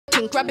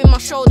acting, grabbing my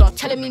shoulder,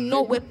 telling me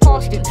no, we're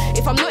past it.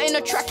 If I'm not in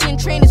a track in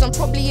trainers, I'm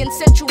probably in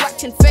central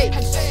acting fake.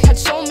 Had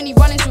so many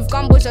run-ins with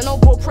gun boys, I know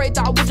bro prayed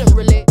that I wouldn't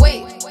relate.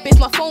 Wait, if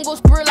my phone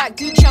goes blur like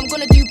Gucci, I'm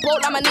gonna do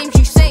both like my name's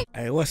Usain.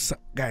 Hey, what's up,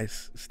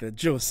 guys? It's the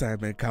Joe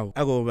Simon Cow.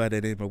 I go by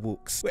the name of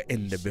Walkz. We're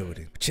in the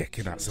building,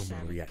 checking out some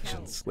more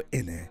reactions. We're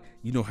in there.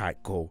 You know how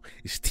it go.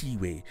 It's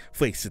Teeway,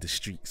 Face of the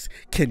Streets,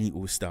 Kenny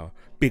Allstar.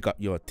 Big up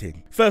your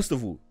thing. First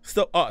of all,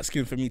 stop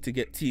asking for me to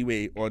get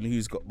Teeway on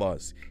Who's Got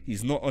Bars.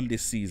 He's not on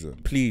this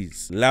season.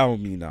 Please, allow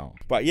me now.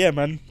 But yeah,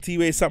 man,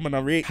 Teeway is someone I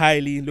rate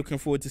highly. Looking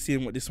forward to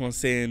seeing what this one's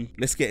saying.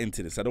 Let's get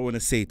into this. I don't want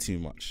to say too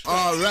much.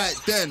 All right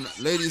then,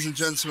 ladies and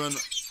gentlemen,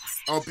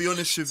 I'll be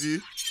honest with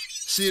you.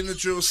 Seeing the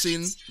drill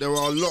scene, there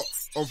are a lot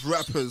of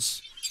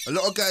rappers. A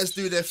lot of guys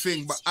do their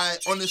thing, but I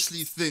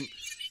honestly think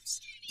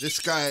this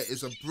guy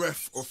is a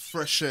breath of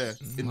fresh air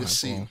in the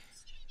scene.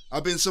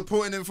 I've been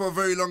supporting him for a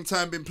very long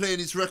time, been playing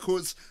his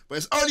records, but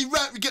it's only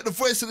right we get the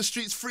Voice of the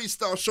Streets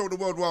freestyle show the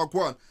world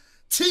Wagwan.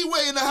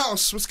 Teeway in the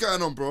house, what's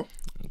going on, bro?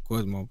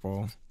 Good, my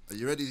bro. Are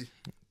you ready?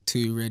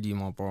 Too ready,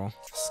 my bro.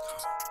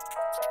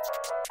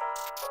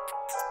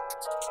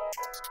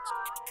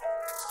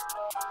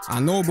 I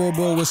know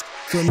Bobo was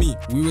for me.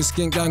 We was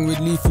skink gang with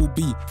lethal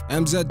B.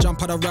 MZ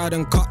jump out a ride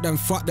and cut them,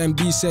 fuck them.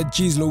 B said,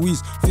 geez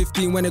Louise.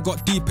 15 when it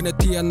got deep in the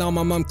T, and now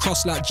my mum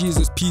crossed like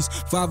Jesus peace.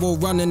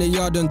 5-0 run in the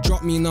yard and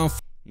drop me now.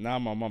 Now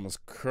my mama's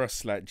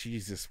crossed like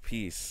Jesus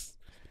peace.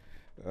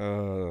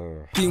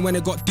 When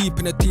it got deep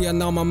in the T, and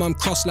now my mum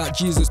crossed like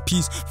Jesus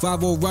peace.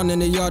 5-0 run in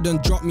the yard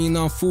and drop me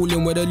now.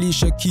 Fooling with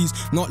Alicia Keys,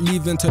 not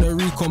leaving to the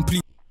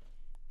recomplete.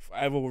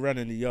 5-0 run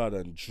in the yard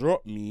and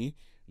drop me.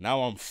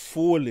 Now I'm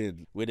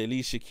falling with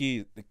Alicia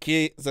Keys. The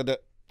keys are the...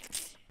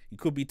 You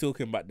could be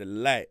talking about the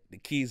light. The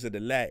keys are the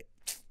light.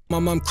 My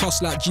mum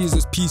crossed like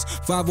Jesus peace.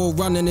 5-0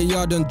 run in the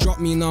yard and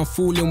drop me now.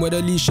 Fooling with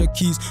Alicia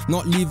Keys,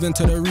 not leaving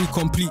to the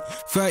recomplete.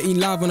 13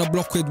 live on the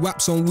block with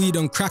waps on weed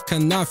and crack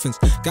and knifings.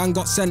 Gang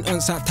got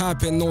sentenced at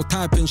typing, no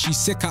typing. She's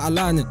sick at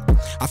aligning.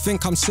 I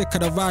think I'm sick of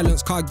the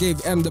violence. Car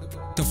gave M the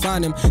to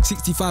find him.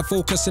 65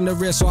 focus in the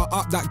rear, so I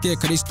up that gear,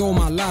 cause they stole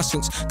my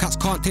license. Cats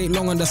can't take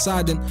long on the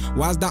siding.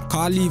 Why's that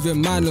car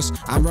leaving mindless?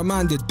 I'm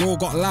reminded, bro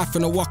got life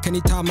in the walk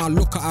anytime I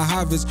look at a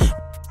Havers.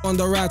 On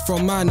the ride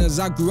from minors,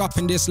 I grew up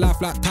in this life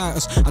like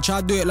Titus. I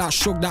tried to do it like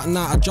Shug that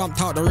night. I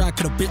jumped out the ride,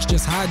 cause the bitch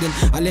just hiding.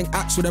 I link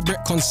axe with a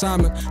brick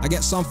consignment. I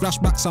get some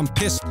flashbacks, I'm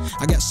pissed.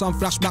 I get some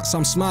flashbacks,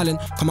 I'm smiling.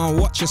 Come on,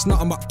 watch, it's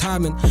nothing but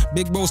timing.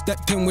 Big bro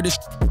stepped in with his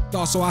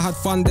so I had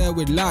fun there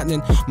with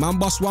lightning. Man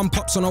bust one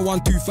pops on a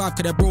 125,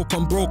 cause they're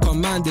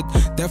broken minded.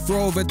 They're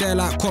throw over there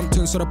like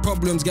Compton, so the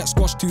problems get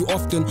squashed too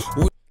often.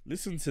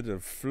 Listen to the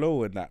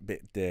flow in that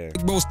bit there.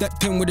 Big bro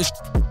stepped in with his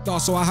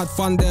so I had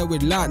fun there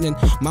with lightning.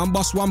 Man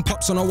bust one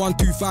pops on a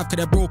 125, cause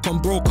they're broken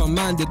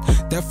minded.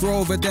 They're throw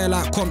over there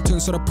like Compton,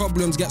 so the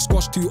problems get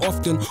squashed too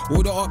often.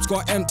 All the ops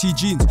got empty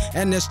jeans,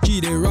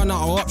 NSG, they run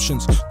out of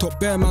options. Top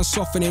bear man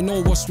soft and they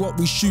know what's what.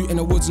 We shoot in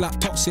the woods like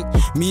toxic.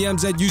 Me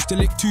MZ used to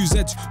lick 2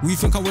 Zs. We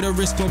think I would've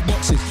risked on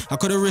boxes. I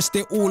could've risked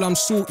it all, I'm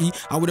salty.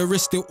 I would've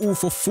risked it all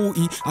for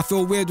 40. I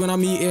feel weird when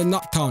I'm eating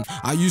Nuttown.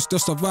 I used to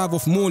survive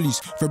off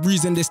Morleys. For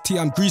breezing this tea,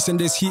 I'm greasing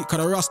this heat, cause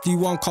the rusty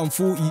one come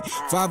 40.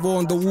 5-0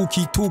 on the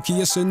walkie-talkie,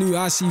 it's a new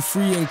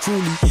IC3 and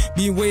Crawley.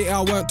 Being weighted,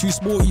 I weren't too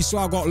sporty, so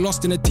I got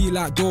lost in the tea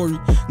like Dory.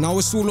 Now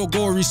it's all a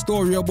gory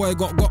story, a boy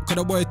got cause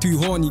the boy too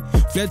horny.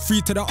 Fled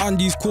free to the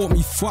undies, caught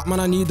me, fuck man,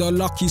 I need a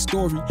lucky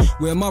story.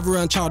 Where mother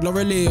and child,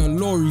 Lorelei and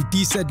Laurie.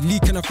 D said,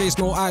 leak in the face,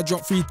 no eye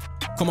drop free.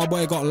 Cause my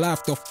boy got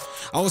laughed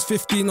off. I was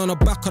 15 on the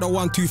back of the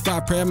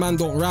 125, prayer man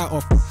don't write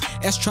off.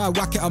 S try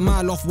whack it a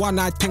mile off, one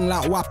night thing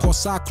like WAP or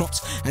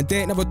Cyclops. And they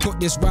ain't never took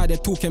this ride, they're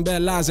talking bare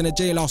lies in the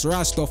jailhouse,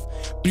 ride stuff.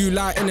 Blue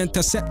light and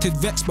intercepted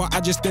vex, but I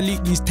just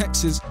delete these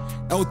texts.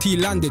 LT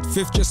landed,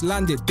 5th just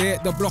landed, they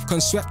hit the block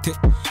and swept it.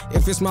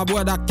 If it's my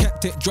boy that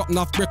kept it, drop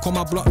enough brick on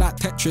my block like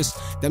Tetris.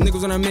 Them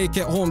niggas wanna make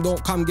it home,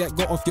 don't come get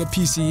got off your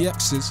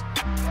PCXs.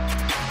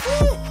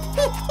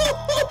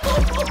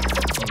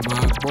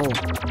 My bro.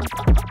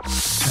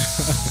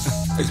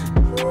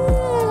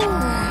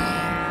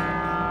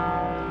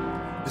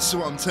 This is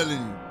what I'm telling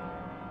you.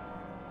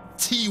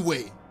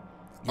 Teeway.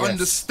 Yes.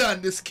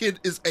 Understand this kid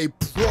is a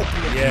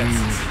problem. Yes.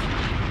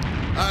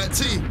 Alright,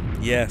 T.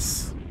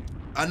 Yes.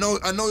 I know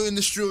in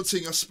this drill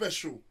thing you're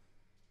special,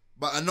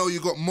 but I know you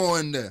got more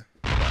in there.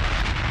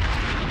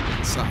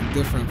 Something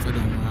different for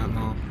them right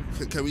now.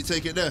 Can we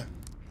take it there?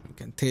 We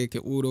can take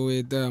it all the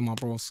way there, my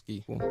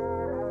broski.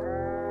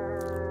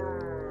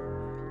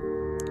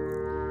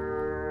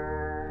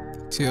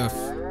 TF.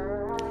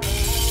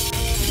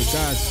 You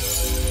guys.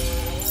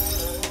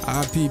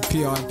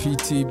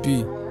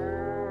 RPTB.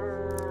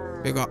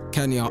 Big up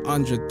Kenny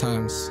 100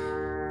 times.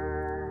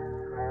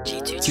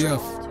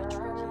 TF.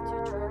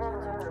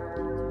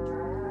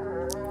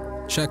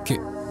 Check it.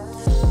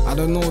 I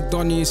don't know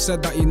Donnie, he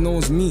said that he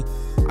knows me.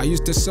 I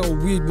used to sell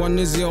weed, 1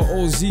 Izzy or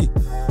OZ.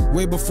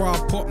 Way before I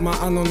put my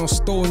hand on a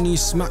stony,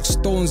 smack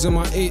stones in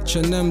my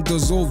H&M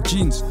dissolved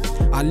jeans.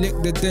 I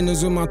lick the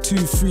dinners with my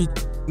 2-3.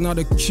 Not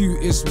the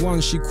cutest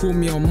one, she called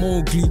me a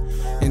Mowgli.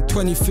 In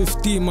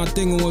 2015, my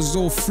thing was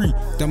all free.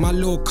 Then my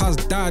little cuz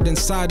died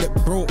inside, it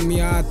broke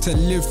me. I had to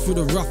live through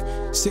the rough.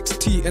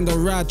 6T in the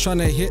ride,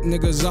 tryna hit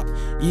niggas up.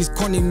 He's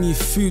conning me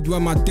food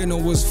when my dinner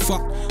was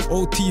fucked.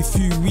 OT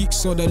few weeks,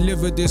 so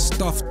deliver this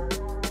stuff.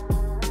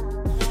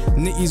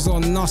 Nitties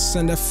on us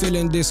and they're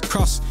feeling this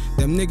crust.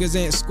 Them niggas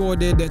ain't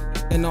scored it,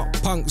 they're not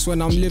punks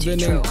when I'm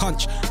living in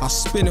cunch. I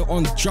spin it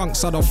on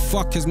drunks, how the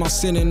fuck is my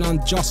sinning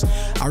unjust?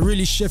 I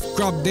really shift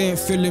grub, they ain't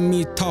feeling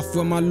me tough.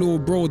 When my little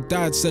bro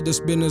died, said the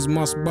spinners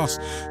must bust.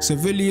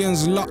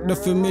 Civilians luck, the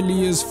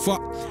familiars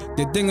fuck.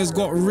 The dingers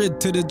got rid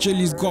till the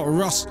jillies got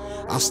rust.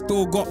 I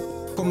still got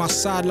on my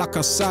side like a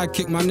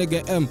sidekick, my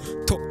nigga M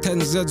took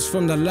 10 Z's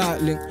from the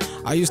light link.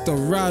 I used to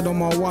ride on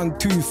my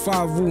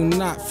 125 all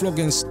night,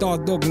 flogging Star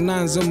Dog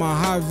 9s on my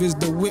high vis.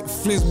 The whip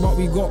flips, but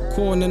we got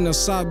corn in the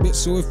side bit,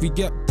 so if we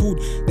get pulled,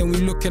 then we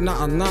looking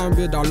at a 9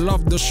 bid. I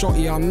love the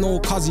shotty, I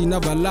know cuz he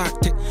never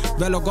liked it.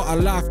 Vela got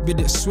a life bid,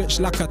 it switched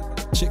like a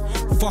chick.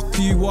 Fuck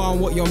you on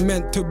what you're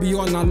meant to be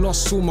on. I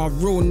lost all my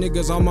real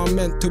niggas, I'm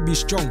meant to be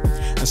strong.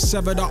 A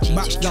severed up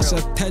batch, that's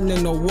a 10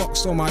 in the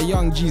Walkz. On my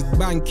young G's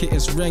bank it,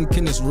 it's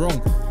ranking, it's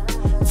wrong.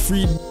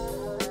 Free.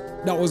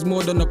 That was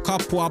more than a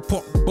couple. I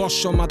put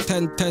Bosch on my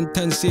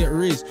 10, see it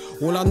raise.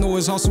 All I know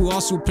is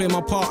hustle, play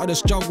my part of the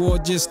struggle, or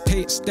just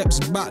take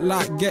steps back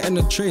like getting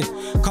a train.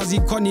 Cause he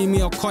conny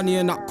me a conny,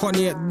 and that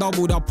conny it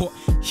doubled. I put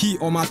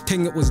heat on my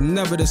thing, it was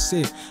never the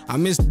same. I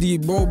miss the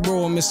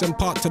bro, I'm missing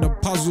part to the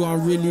puzzle.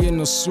 I'm really in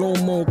the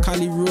slow-mo,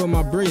 Cali ruin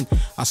my brain.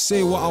 I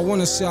say what I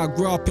wanna say, I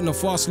grew up in the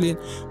fast lane.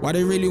 Why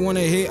they really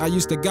wanna hate, I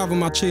used to gather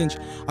my change.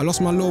 I lost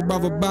my little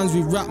brother bands,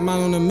 we rap man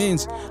on the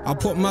mains. I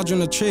put Madge on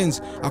the trains,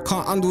 I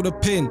can't handle the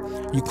pain.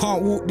 You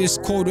can't walk this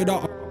cold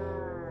without.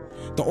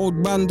 The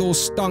old bando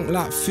stunk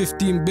like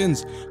 15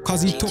 bins,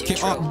 cause he took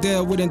it up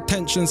there with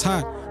intentions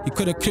high. He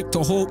could've clipped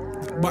a hole,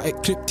 but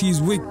it clipped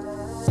his wig.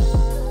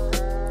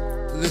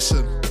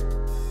 Listen,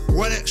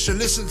 one extra,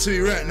 listen to me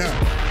right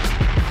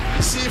now.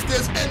 See if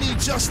there's any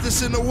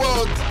justice in the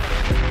world.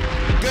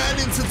 Going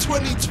into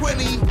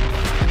 2020,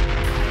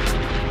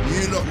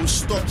 you lot will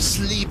stop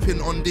sleeping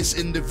on this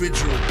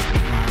individual.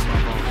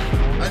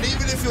 And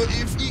even if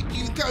you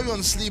can carry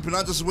on sleeping,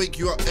 I just wake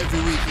you up every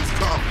week. It's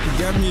calm. You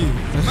get me?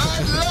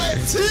 Man like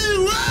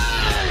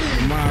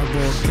Teeway! My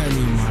bro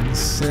Kenny, man,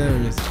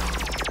 serious.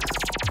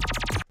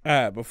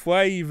 Alright, before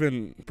I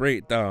even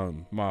break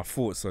down my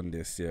thoughts on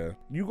this, yeah,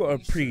 you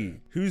gotta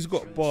Who's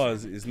Got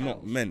Bars is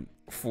not meant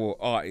for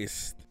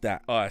artists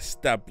that are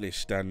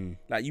established, and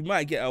like you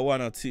might get a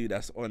one or two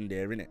that's on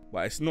there, innit?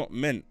 But it's not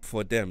meant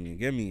for them, you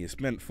get me? It's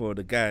meant for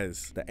the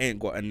guys that ain't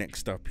got a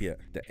next up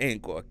yet, that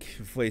ain't got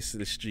a voice to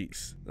the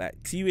streets.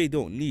 Like Teeway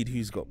don't need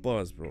Who's Got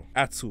Bars, bro,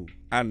 at all.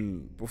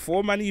 And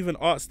before man even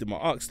asked him, I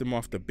asked him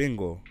after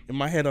Bingo. In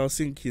my head I was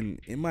thinking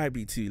it might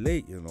be too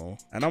late, you know.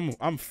 And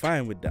I'm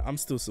fine with that. I'm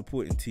still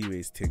supporting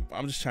Teeway's thing.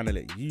 I'm just trying to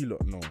let you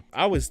lot know.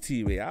 I was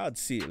Teeway, I'd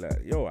see it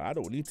like, yo, I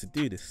don't need to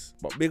do this.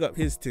 But big up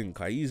his thing,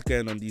 cause he's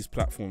going on these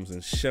platforms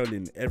and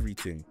shelling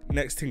everything.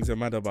 Next things are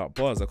mad about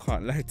bars, I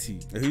can't lie to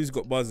you. Who's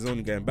Got Bars is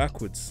only going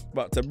backwards.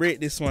 But to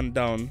break this one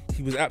down,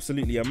 he was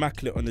absolutely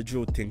immaculate on the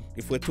drill thing.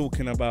 If we're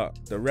talking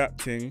about the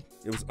rap thing,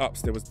 it was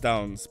ups, there was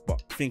downs,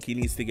 but I think he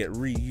needs to get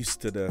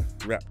re-used to the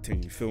rap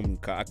thing, you feel me?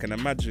 Cause I can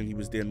imagine he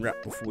was doing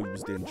rap before he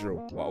was doing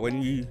drill. But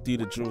when you do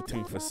the drill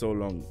thing for so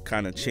long,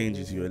 kind of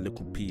changes you a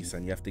little piece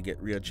and you have to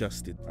get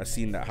readjusted. I've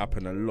seen that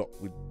happen a lot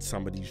with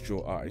some of these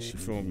drill artists, you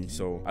feel me?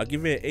 So I'll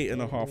give it an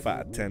 8.5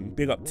 out of 10.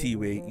 Big up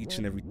Teeway each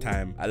and every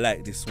time. I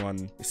like this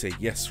one. It's a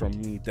yes from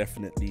me,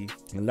 definitely.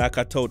 And like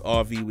I told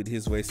RV with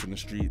his voice in the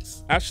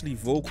streets, actually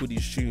vocal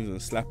these tunes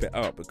and slap it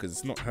out because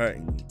it's not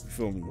hurting you, you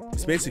feel me?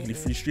 It's basically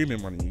free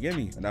streaming money, you get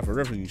me? And have a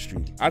revenue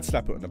stream. I'd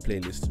slap it on the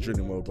playlist, the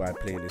Drilling Worldwide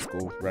playlist,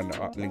 go run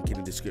that up, link in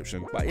the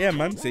description. But yeah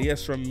man, say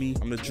yes from me.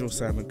 I'm the Joe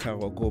Simon Cow,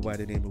 I'll go by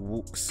the name of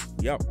Walkz.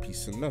 Yup,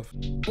 peace and love.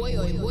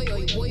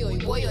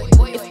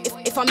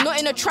 If I'm not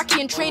in a trackie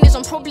and trainers,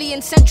 I'm probably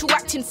in central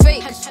acting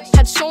fake.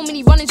 Had so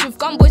many run-ins with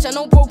gunboys, I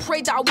know bro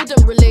prayed that I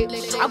wouldn't relate.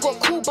 I got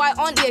called by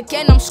auntie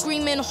again, I'm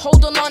screaming,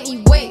 hold on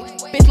auntie, wait.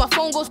 If my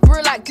phone goes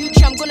bro like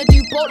Gucci, I'm gonna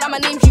do both like my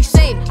name's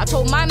Usain. I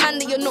told my man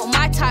that you're not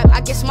my type,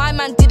 I guess my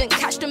man didn't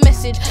catch the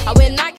message. I wear Nike